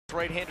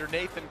Right-hander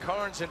Nathan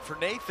Karns, and for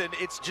Nathan,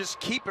 it's just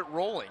keep it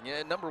rolling.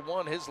 Number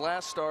one, his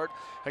last start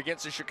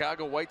against the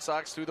Chicago White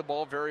Sox threw the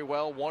ball very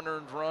well, 1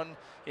 earned run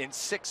in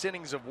 6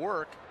 innings of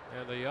work.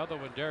 And the other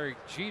one, Derek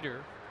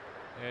Jeter,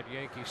 at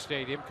Yankee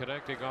Stadium,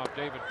 connecting off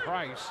David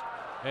Price.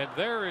 And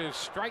there is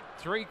strike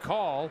 3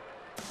 call.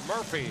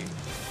 Murphy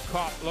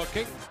caught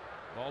looking.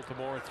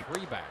 Baltimore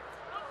 3 back.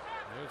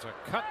 There's a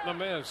cut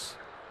and a miss.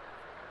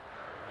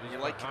 He's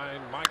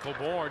behind Michael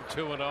Bourne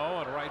 2-0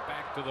 and right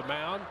back to the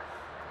mound.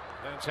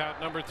 That's out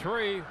number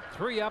 3.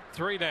 3 up,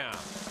 3 down.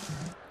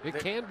 It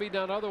can be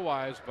done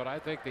otherwise, but I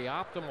think the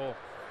optimal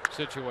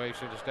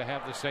situation is to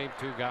have the same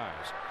 2 guys.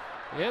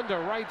 Into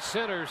right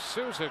center,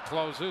 Souza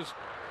closes.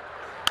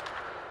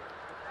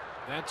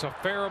 That's a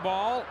fair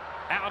ball.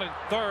 Out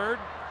at third,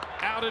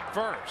 out at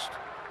first.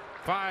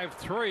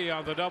 5-3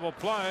 on the double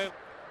play.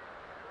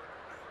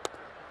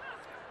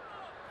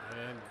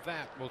 And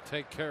that will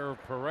take care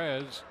of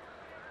Perez.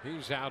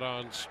 He's out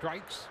on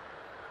strikes.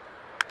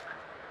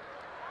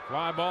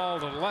 Fly ball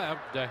to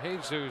left.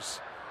 DeJesus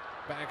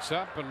backs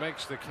up and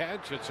makes the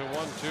catch. It's a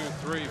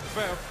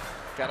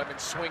 1-2-3-5. Got him in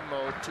swing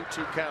mode.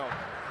 2-2 count.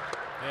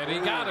 And he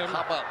got him.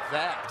 How about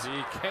that?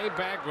 He came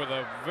back with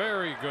a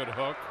very good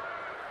hook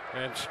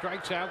and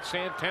strikes out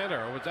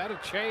Santana. Was that a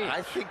change?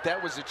 I think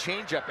that was a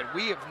changeup, and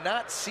we have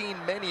not seen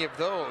many of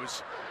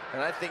those.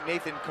 And I think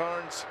Nathan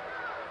Karns'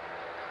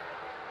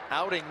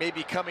 outing may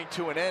be coming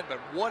to an end, but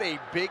what a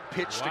big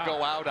pitch to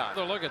go out on.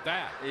 Look at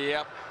that.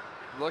 Yep.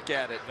 Look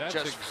at it. That's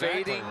just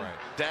exactly fading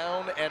right.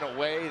 down and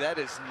away. That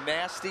is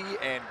nasty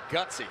and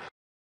gutsy.